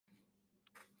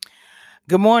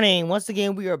Good morning. Once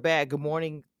again, we are back. Good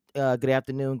morning, good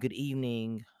afternoon, good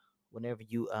evening, whenever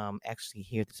you actually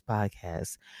hear this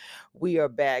podcast. We are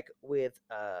back with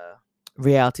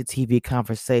reality TV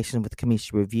conversation with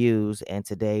Kamisha Reviews, and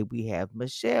today we have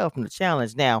Michelle from the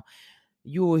challenge. Now,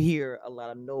 you will hear a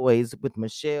lot of noise with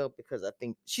Michelle because I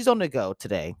think she's on the go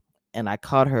today. And I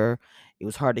caught her. It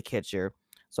was hard to catch her.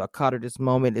 So I caught her this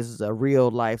moment. This is a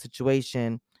real life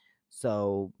situation.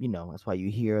 So, that's why you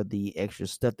hear the extra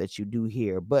stuff that you do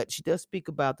hear. But she does speak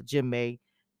about the Jim May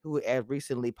who had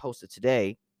recently posted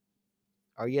today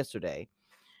or yesterday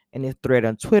in a thread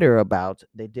on Twitter about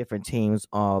the different teams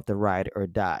of the ride or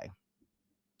die.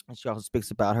 And she also speaks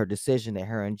about her decision that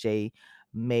her and Jay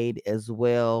made as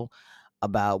well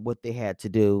about what they had to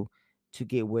do to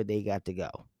get where they got to go.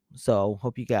 So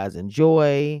hope you guys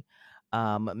enjoy.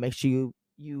 Make sure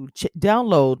you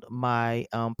download my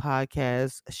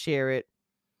podcast, share it,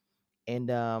 and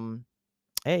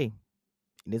hey,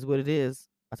 it is what it is.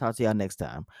 I'll talk to y'all next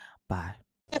time. Bye.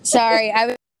 Sorry, I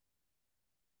was.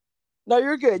 No,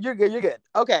 you're good. You're good. You're good.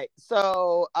 Okay,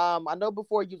 so I know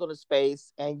before you was on the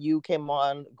space and you came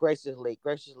on graciously,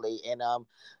 and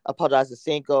apologized to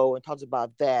Cinco and talked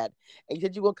about that. And you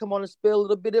said you were gonna come on and spill a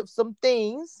little bit of some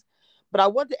things, but I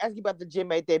wanted to ask you about the Gym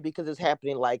Mate thing because it's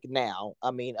happening like now.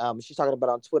 I mean, she's talking about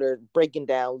on Twitter breaking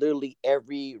down literally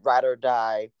every ride or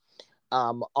die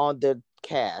on the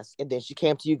cast, and then she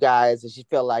came to you guys and she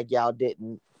felt like y'all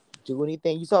didn't do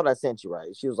anything. You saw what I sent you,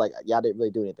 right? She was like, y'all didn't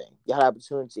really do anything. Y'all had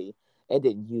opportunity and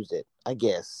didn't use it, I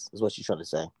guess, is what she's trying to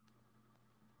say.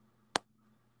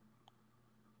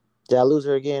 Did I lose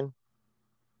her again?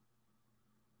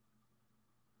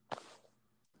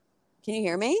 Can you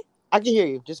hear me? I can hear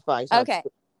you just fine. Okay.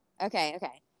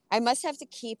 I must have to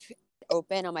keep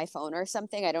open on my phone or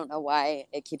something. I don't know why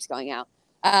it keeps going out.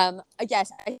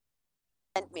 Yes, I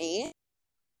sent me.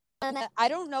 And I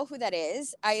don't know who that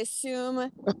is. I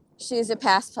assume she's a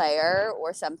past player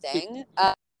or something.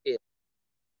 Yeah.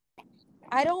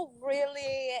 I don't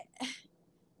really.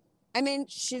 I mean,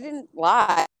 she didn't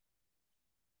lie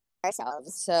herself,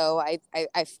 so I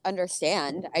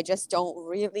understand. I just don't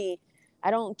really. I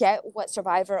don't get what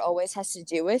Survivor always has to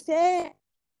do with it.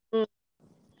 Mm.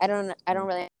 I don't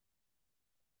really.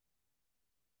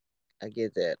 I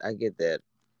get that. I get that.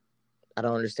 I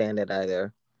don't understand that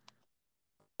either.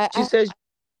 She I, says,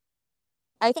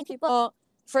 I think people.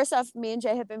 First off, me and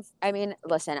Jay have been. I mean,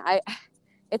 listen.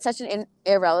 It's such an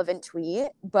irrelevant tweet,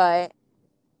 but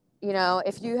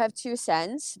if you have 2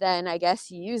 cents, then I guess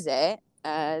you use it.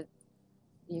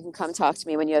 You can come talk to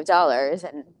me when you have dollars,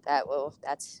 and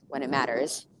that's when it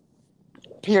matters.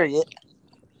 period.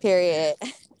 Period.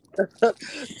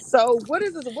 So what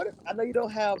is this? I know you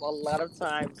don't have a lot of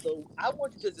time, so I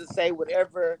want you to just say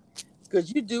whatever,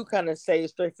 because you do kind of say it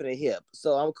straight from the hip.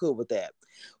 So I'm cool with that.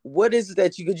 What is it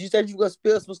that you? Because you said you were gonna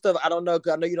spill some stuff. I don't know.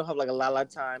 Cause I know you don't have like a lot of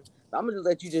time. I'm gonna just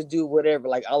let you just do whatever,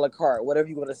 like a la carte, whatever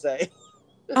you want to say.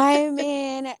 I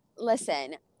mean,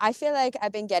 listen, I feel like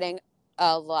I've been getting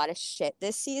a lot of shit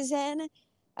this season,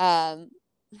 um,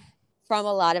 from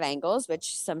a lot of angles,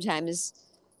 which sometimes,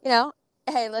 you know,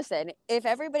 hey, listen, if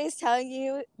everybody's telling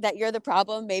you that you're the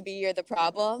problem, maybe you're the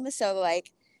problem. So,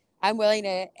 like, I'm willing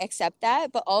to accept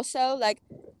that. But also, like,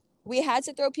 we had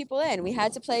to throw people in. We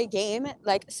had to play a game.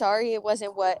 Like, sorry, it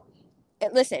wasn't what.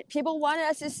 Listen, people wanted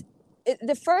us to.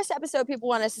 The first episode, people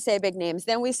wanted us to say big names.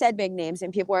 Then we said big names,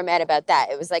 and people were mad about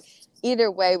that. It was like either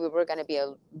way, we were going to be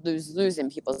a lose in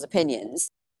people's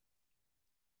opinions.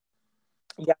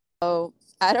 Yeah. So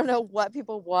I don't know what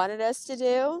people wanted us to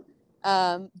do.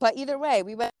 But either way,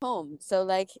 we went home. So,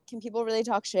 like, can people really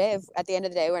talk shit if at the end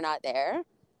of the day we're not there?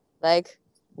 Like,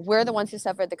 we're the ones who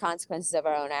suffered the consequences of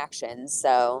our own actions.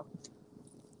 So,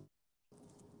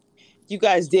 You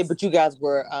guys did, but you guys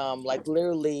were like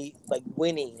literally like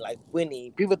winning, like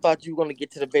winning. People thought you were gonna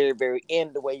get to the very, very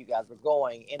end the way you guys were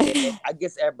going. And then I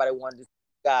guess everybody wanted to see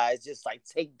you guys just like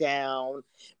take down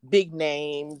big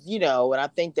names, and I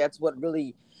think that's what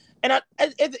really at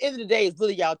the end of the day, it's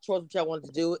really y'all choice what y'all wanted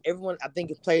to do. Everyone, I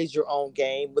think, it plays your own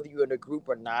game, whether you're in a group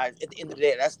or not. At the end of the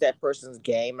day, that's that person's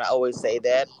game. And I always say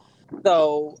that.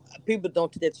 So people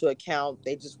don't take that to account.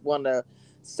 They just want to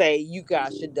say you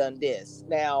guys should done this.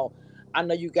 Now, I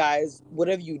know you guys,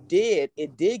 whatever you did,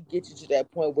 it did get you to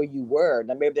that point where you were.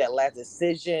 Now, maybe that last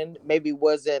decision maybe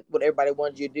wasn't what everybody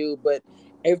wanted you to do, but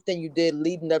everything you did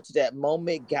leading up to that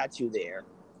moment got you there.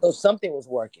 So something was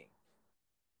working.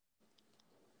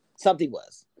 Something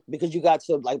was, because you got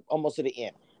to like almost to the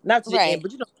end, not to the right. end,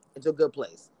 but it's a good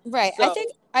place. Right. So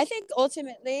I think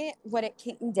ultimately what it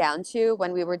came down to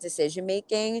when we were decision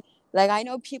making Like, I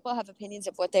know people have opinions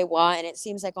of what they want, and it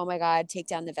seems like, oh my God, take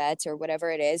down the vets or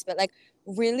whatever it is. But like,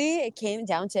 really, it came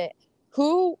down to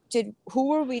who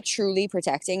were we truly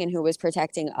protecting and who was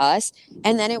protecting us?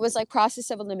 And then it was like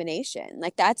process of elimination.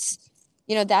 Like, that's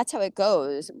how it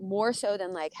goes, more so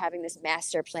than like having this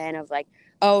master plan of like,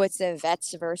 oh, it's the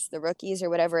vets versus the rookies or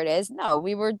whatever it is. No,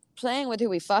 we were playing with who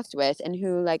we fucked with and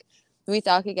who like we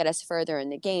thought could get us further in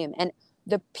the game. And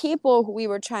the people who we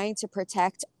were trying to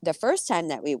protect the first time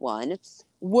that we won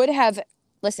would have,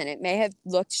 listen, it may have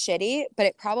looked shitty, but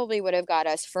it probably would have got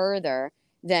us further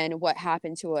than what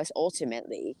happened to us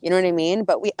ultimately. You know what I mean?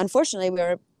 But we,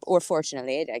 unfortunately, or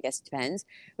fortunately, I guess it depends,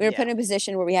 we were put Yeah. in a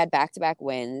position where we had back to back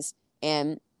wins,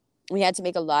 and we had to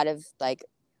make a lot of like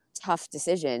tough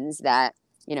decisions that,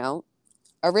 you know,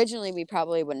 originally we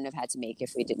probably wouldn't have had to make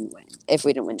if we didn't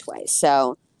win twice.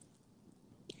 So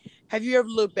Have you ever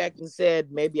looked back and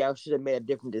said maybe I should have made a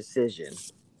different decision?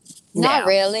 not Now.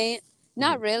 really. Mhm.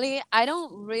 Not really. I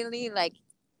don't really like,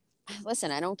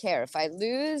 listen, I don't care. If I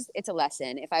lose, it's a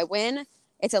lesson. If I win,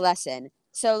 it's a lesson.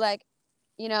 So like,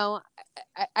 you know,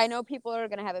 I know people are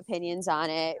gonna have opinions on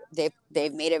it.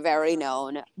 They've made it very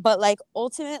known. But like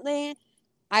ultimately,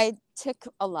 I took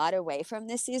a lot away from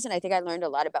this season. I think I learned a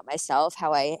lot about myself,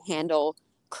 how I handle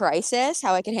crisis,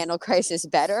 how I can handle crisis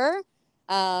better.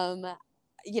 Um,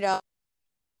 you know,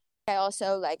 I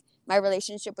also like my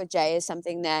relationship with Jay is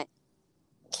something that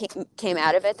came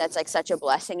out of it. That's like such a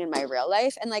blessing in my real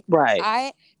life. And like,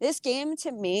 Right. this game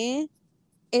to me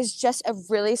is just a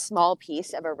really small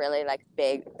piece of a really like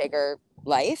bigger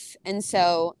life. And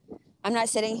so I'm not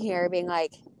sitting here being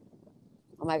like,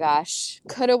 oh my gosh,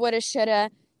 coulda, woulda, shoulda.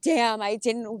 Damn, I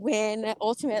didn't win.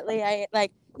 Ultimately, I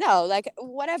like, no, like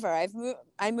whatever.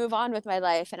 I move on with my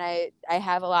life, and I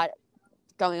have a lot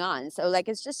going on. So like,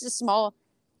 it's just a small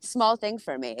thing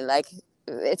for me. Like,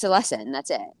 it's a lesson.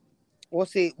 That's it. Well,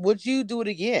 see, would you do it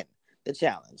again? The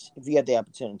challenge, if you had the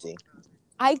opportunity.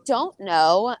 I don't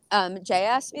know. Jay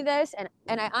asked me this,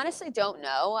 and I honestly don't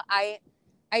know. I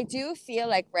do feel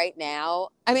like right now,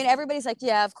 I mean, everybody's like,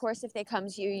 yeah, of course, if they come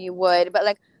to you, you would. But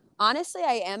like, honestly,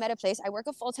 I am at a place. I work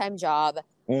a full time job.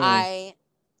 Mm,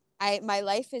 I my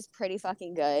life is pretty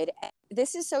fucking good.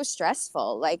 This is so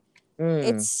stressful. Like, mm.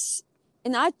 it's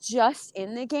not just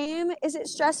in the game is it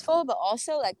stressful, but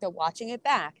also like the watching it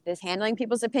back, this handling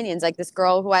people's opinions, like this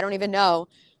girl who I don't even know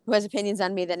who has opinions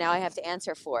on me that now I have to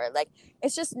answer for. Like,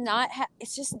 it's just not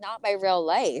my real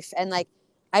life, and like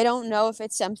I don't know if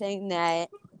it's something that.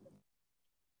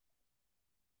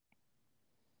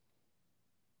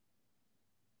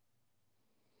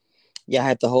 Yeah, I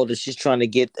have to hold it. She's trying to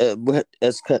get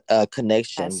us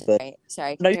connection, but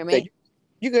Sorry, can no, you you're hear good. me?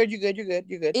 You're good. You're good. You're good.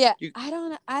 You're good. Yeah, You, I don't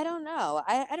know.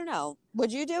 I don't know.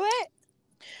 Would you do it?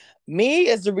 me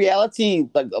as a reality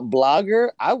like a blogger,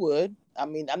 I would. I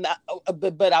mean, I'm not,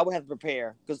 but I would have to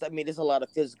prepare because I mean, there's a lot of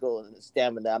physical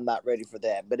stamina. I'm not ready for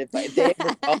that. But if they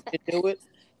ever called me to do it,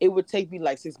 it would take me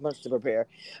like 6 months to prepare.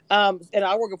 And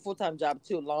I work a full time job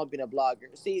too, along with being a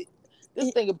blogger. See,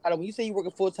 this thing about it, when you say you work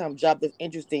a full time job, that's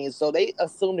interesting. So they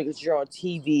assume that because you're on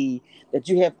TV, that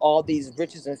you have all these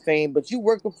riches and fame, but you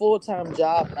work a full time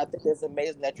job, and I think that's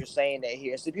amazing that you're saying that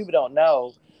here. So people don't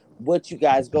know what you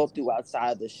guys go through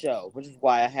outside the show, which is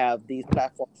why I have these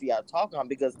platforms for y'all to talk on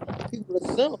because people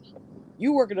assume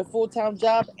you working a full time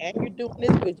job and you're doing this,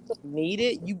 but you don't need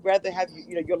it. You rather have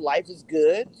your life is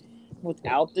good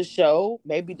without the show.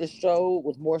 Maybe the show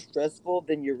was more stressful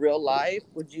than your real life.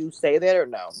 Would you say that or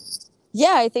no?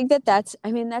 Yeah, I think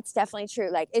I mean, that's definitely true.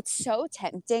 Like, it's so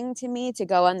tempting to me to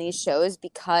go on these shows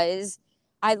because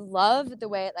I love the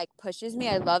way it like pushes me.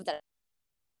 I love that,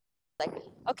 like,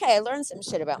 okay, I learned some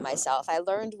shit about myself. I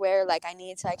learned where like I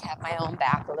need to like have my own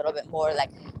back a little bit more. Like,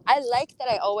 I like that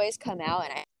I always come out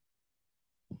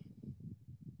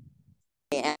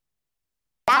and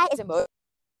that is emotional.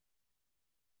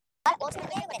 But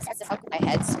ultimately, when it starts to fuck with my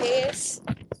headspace,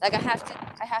 like I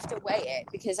have to weigh it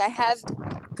because I have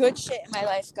good shit in my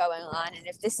life going on, and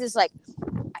if this is like,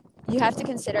 you have to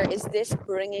consider, is this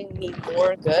bringing me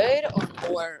more good or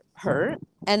more hurt?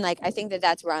 And like, I think that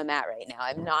that's where I'm at right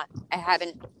now. I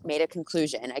haven't made a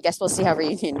conclusion. I guess we'll see how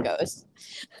reunion goes.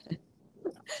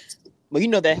 Well, you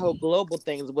know that whole global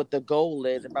thing is what the goal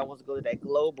is. If I was to go to that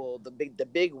global, the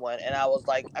big one, and I was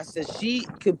like, I said she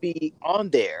could be on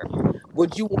there.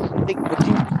 Would you want to think? Would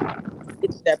you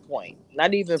get to that point?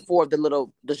 Not even for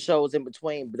the shows in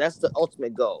between, but that's the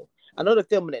ultimate goal. I know they're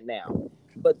filming it now,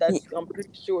 but that's I'm pretty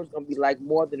sure it's gonna be like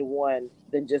more than one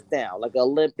than just now, like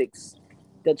Olympics,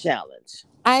 the challenge.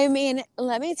 I mean,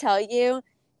 let me tell you,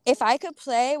 if I could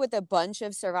play with a bunch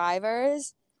of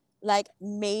survivors, like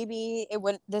maybe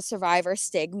the survivor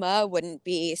stigma wouldn't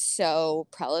be so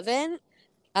prevalent.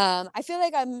 I feel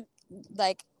like I'm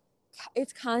like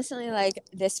it's constantly like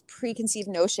this preconceived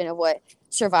notion of what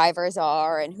survivors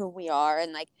are and who we are,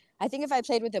 and like I think if I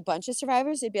played with a bunch of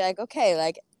survivors, it'd be like, okay,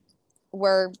 like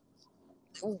we're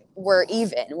we're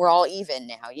even, we're all even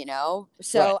now, you know. Right.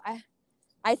 So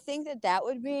I think that that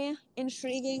would be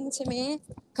intriguing to me,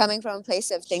 coming from a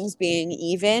place of things being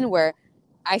even, where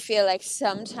I feel like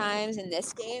sometimes in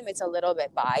this game it's a little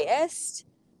bit biased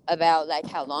about like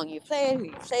how long you played, who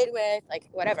you played with, like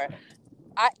whatever.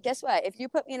 I guess what? If you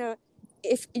put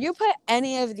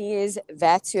any of these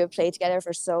vets who have played together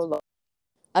for so long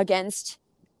against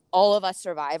all of us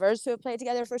survivors who have played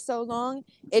together for so long,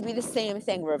 it'd be the same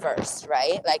thing reversed,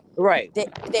 right? Like Right.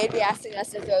 they'd be asking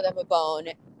us to throw them a bone,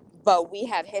 but we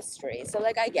have history. So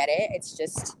like I get it. It's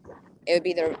just it would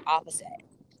be the opposite.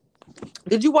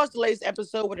 Did you watch the latest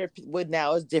episode where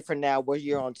now it's different now where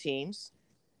you're on teams?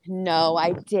 No,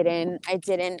 I didn't. I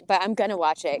didn't, but I'm gonna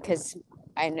watch it because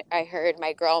I heard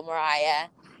my girl Mariah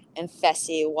and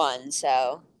Fessy won.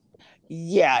 So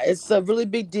Yeah, it's a really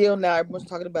big deal now. Everyone's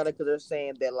talking about it because they're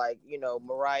saying that, like,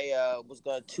 Mariah was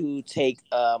going to take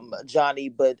Johnny,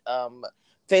 but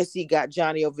Fessy got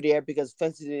Johnny over there because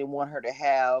Fessy didn't want her to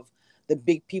have the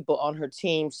big people on her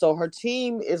team. So her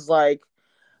team is like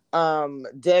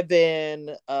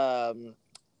Devin, I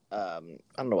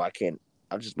don't know, I can't.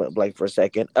 I just went blank for a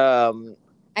second.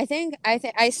 I think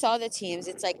I saw the teams.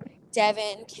 It's like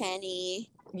Devin, Kenny,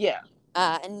 Yeah,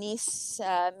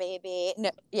 Anissa, maybe.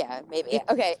 No, yeah, maybe. yeah.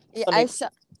 Okay, yeah, I I mean, saw.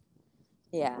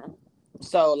 Yeah,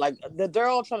 so like they're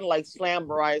all trying to like slam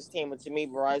Mariah's team, and to me,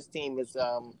 Mariah's team is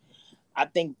I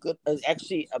think good is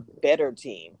actually a better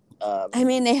team. I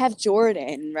mean they have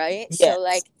Jordan, right? So Yes,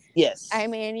 like, yes, I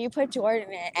mean, you put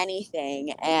Jordan in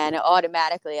anything, and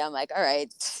automatically I'm like, all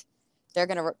right, they're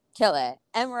gonna kill it.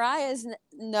 And Mariah's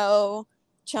no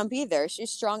chump either.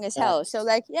 She's strong as uh, hell. So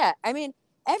like, yeah, I mean,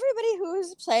 everybody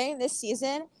who's playing this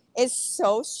season is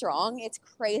so strong. It's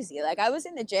crazy. Like I was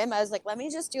in the gym, I was like, let me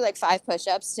just do like 5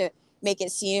 push-ups to make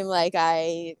it seem like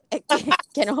I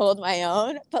can hold my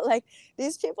own. But like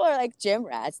these people are like gym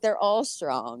rats. They're all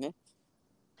strong.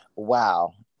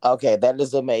 wow. Okay, that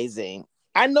is amazing.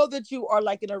 I know that you are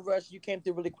like in a rush. You came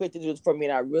through really quick to do this for me,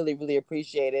 and I really, really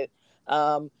appreciate it.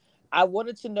 Um, I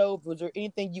wanted to know if was there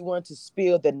anything you wanted to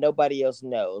spill that nobody else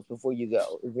knows before you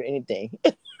go. Is there anything?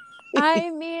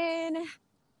 I mean,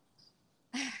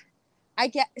 I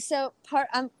get so part.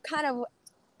 I'm kind of.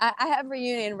 I have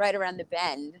reunion right around the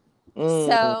bend, Mm,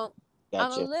 so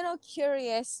I'm a gotcha. little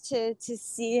curious to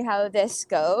see how this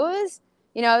goes.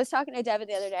 You know, I was talking to Devin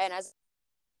the other day, and I was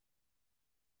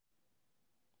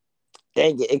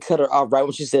Dang it! It cut her off right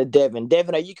when she said Devin.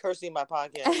 Devin, are you cursing my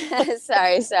podcast?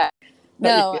 sorry. No,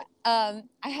 you're No, good.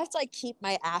 I have to like keep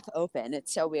my app open.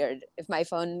 It's so weird. If my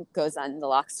phone goes on the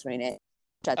lock screen, it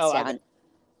shuts Oh, I got. down.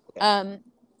 Okay. Um,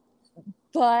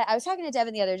 But I was talking to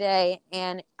Devin the other day,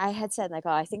 and I had said like,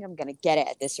 "Oh, I think I'm gonna get it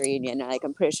at this reunion. Like,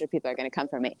 I'm pretty sure people are gonna come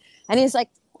for me." And he's like,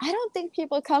 "I don't think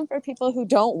people come for people who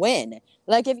don't win.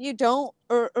 Like, if you don't,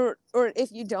 or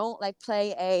if you don't like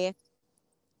play a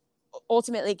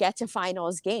ultimately get to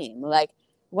finals game, like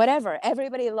whatever.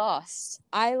 Everybody lost.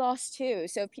 I lost too.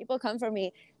 So if people come for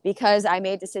me because I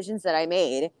made decisions that I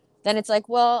made, then it's like,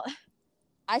 well,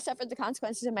 I suffered the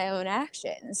consequences of my own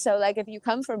actions. So like, if you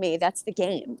come for me, that's the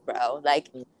game, bro. Like."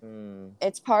 Mm.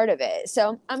 It's part of it.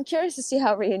 So I'm curious to see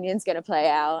how reunion's going to play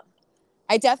out.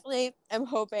 I definitely am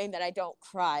hoping that I don't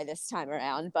cry this time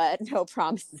around, but no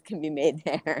promises can be made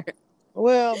there.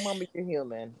 Well, mama, you're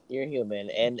human. You're human,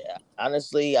 and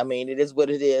honestly, I mean, it is what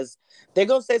it is. They're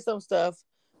gonna say some stuff,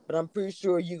 but I'm pretty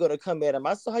sure you're gonna come at them.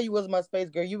 I saw how you was in my space,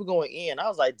 girl. You were going in. I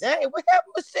was like, dang, what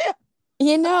happened, Michelle?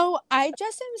 You know, I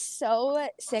just am so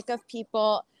sick of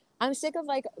people. I'm sick of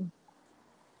like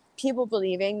people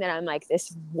believing that I'm like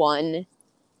this one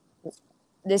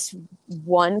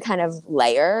kind of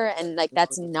layer, and like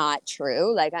that's not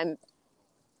true. Like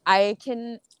I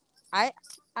can I,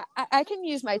 I can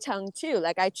use my tongue too.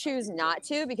 Like I choose not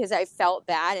to because I felt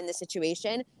bad in the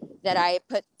situation that I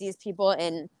put these people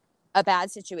in a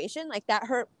bad situation. Like that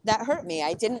hurt me.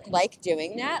 I didn't like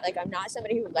doing that. Like I'm not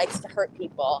somebody who likes to hurt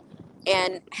people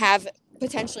and have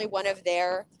potentially one of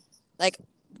their like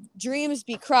dreams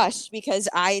be crushed because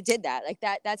I did that. Like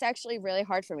that's actually really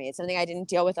hard for me. It's something I didn't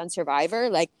deal with on Survivor.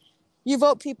 Like you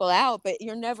vote people out, but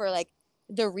you're never like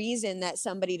the reason that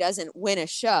somebody doesn't win a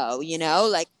show, you know?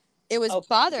 Like it was Oh,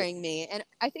 bothering me, and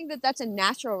I think that that's a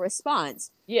natural response.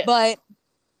 yes.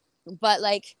 But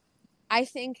like I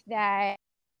think that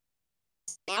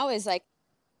now is like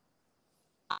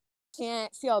I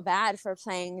can't feel bad for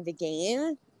playing the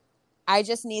game I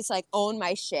just need to like own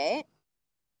my shit.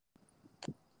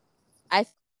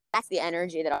 That's the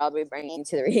energy that I'll be bringing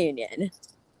to the reunion.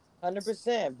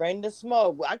 100%. Bring the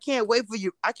smoke. I can't wait for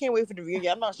you. I can't wait for the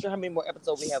reunion. I'm not sure how many more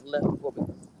episodes we have left before we.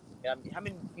 How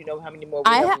many? You know how many more we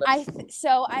have left?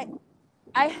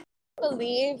 I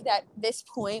believe that this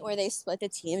point where they split the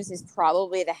teams is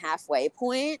probably the halfway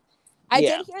point. I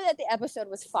Yeah, did hear that the episode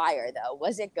was fire though.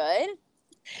 Was it good?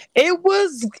 it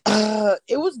was.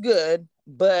 It was good,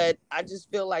 but I just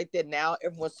feel like that now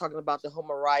everyone's talking about the whole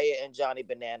Mariah and Johnny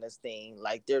Bananas thing.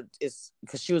 Like it's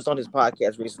because she was on his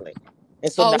podcast recently,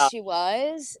 and so Oh, now she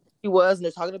was. he was, and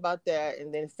they're talking about that.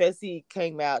 And then Fessy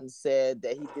came out and said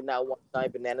that he did not want Johnny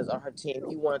Bananas on her team.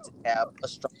 He wanted to have a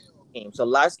strong team. So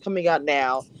lots coming out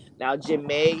now. Now Jim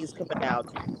May is coming out.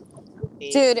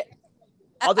 Dude,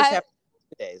 All this happened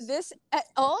in 2 days.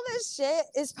 all this shit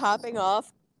is popping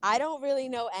off. I don't really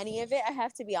know any of it. I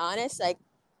have to be honest. Like,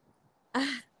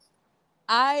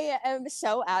 I am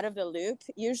so out of the loop.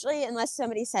 Usually, unless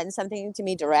somebody sends something to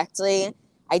me directly,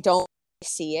 I don't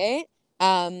see it.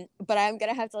 But I'm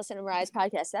gonna have to listen to Mariah's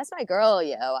podcast. That's my girl,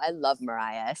 yo. I love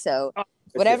Mariah. So Oh,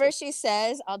 whatever she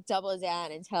says, I'll double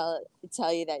down and tell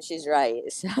you that she's right.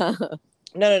 So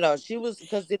no. She was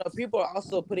because people are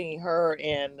also putting her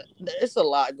in. It's a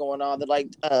lot going on. They're like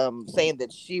saying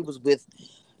that she was with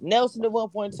Nelson at one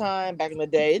point in time back in the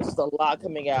day. It's just a lot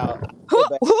coming out.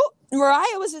 who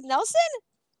Mariah was with Nelson?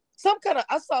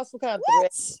 I saw some kind of What?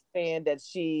 thread saying that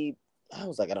she. I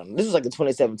was like, I don't know. This was like in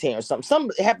 2017 or something.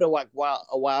 Something happened a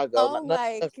while ago. Oh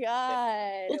my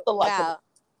god! It's a lot Wow.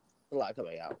 a lot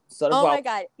coming out. So that's Oh why. my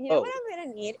god! You know what I'm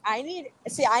gonna need? I need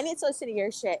to listen to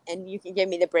your shit, and you can give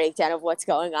me the breakdown of what's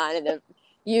going on in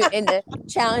the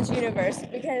challenge universe,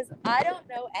 because I don't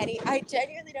know any. I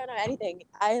genuinely don't know anything.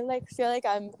 I like feel like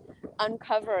I'm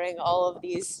uncovering all of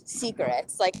these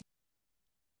secrets. Like,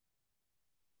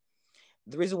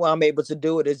 the reason why I'm able to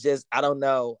do it is just I don't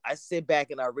know. I sit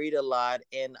back and I read a lot,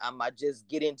 and I just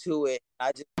get into it.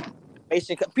 I just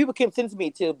people can send to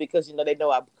me too because they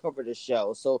know I cover the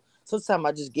show. So sometimes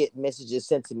I just get messages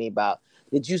sent to me about,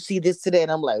 did you see this today?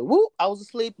 And I'm like, whoop, I was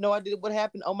asleep. No, I did. What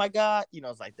happened? Oh my god,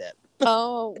 it's like that.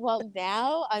 oh well,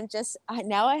 now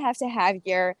now I have to have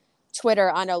your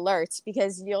Twitter on alerts,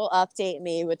 because you'll update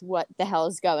me with what the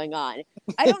hell's going on.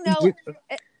 I don't know.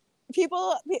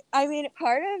 People, I mean,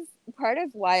 part of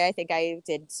why I think I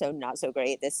did so not so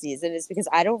great this season is because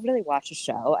I don't really watch a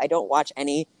show. I don't watch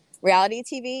any reality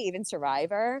TV, even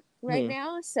Survivor right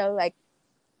now. So like,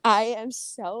 I am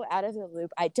so out of the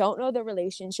loop. I don't know the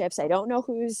relationships. I don't know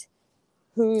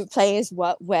who plays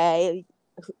what way,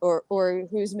 or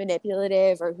who's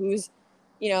manipulative, or who's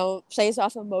plays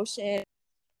off emotion.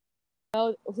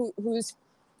 Who's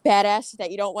badass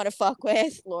that you don't want to fuck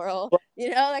with, Laurel.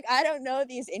 Like, I don't know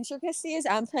these intricacies.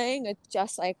 I'm playing with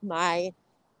just like my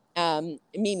me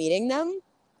meeting them.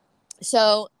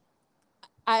 So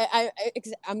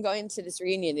I'm going to this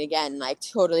reunion again, like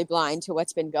totally blind to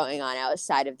what's been going on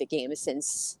outside of the game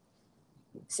since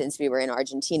we were in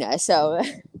Argentina. So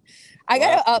I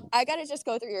gotta just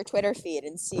go through your Twitter feed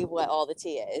and see what all the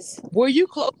tea is. Were you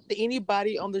close to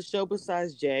anybody on the show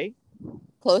besides Jay?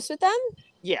 Close with them?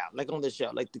 Yeah, like on the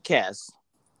show, like the cast.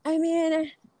 I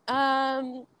mean,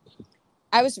 I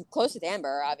was close with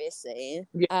Amber, obviously.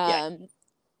 Yeah.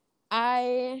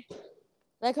 I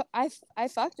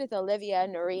fucked with Olivia,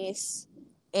 Nerys,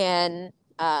 and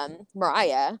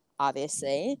Mariah,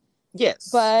 obviously. Yes.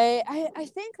 But I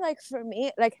think, like, for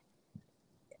me, like,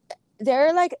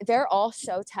 they're all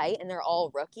so tight, and they're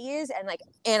all rookies, and like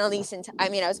Annalise and I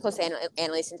was close to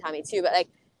Annalise and Tommy too, but like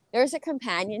there's a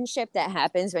companionship that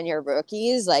happens when you're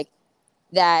rookies, like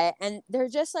that, and they're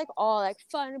just like all like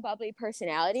fun, bubbly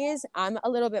personalities. I'm a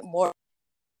little bit more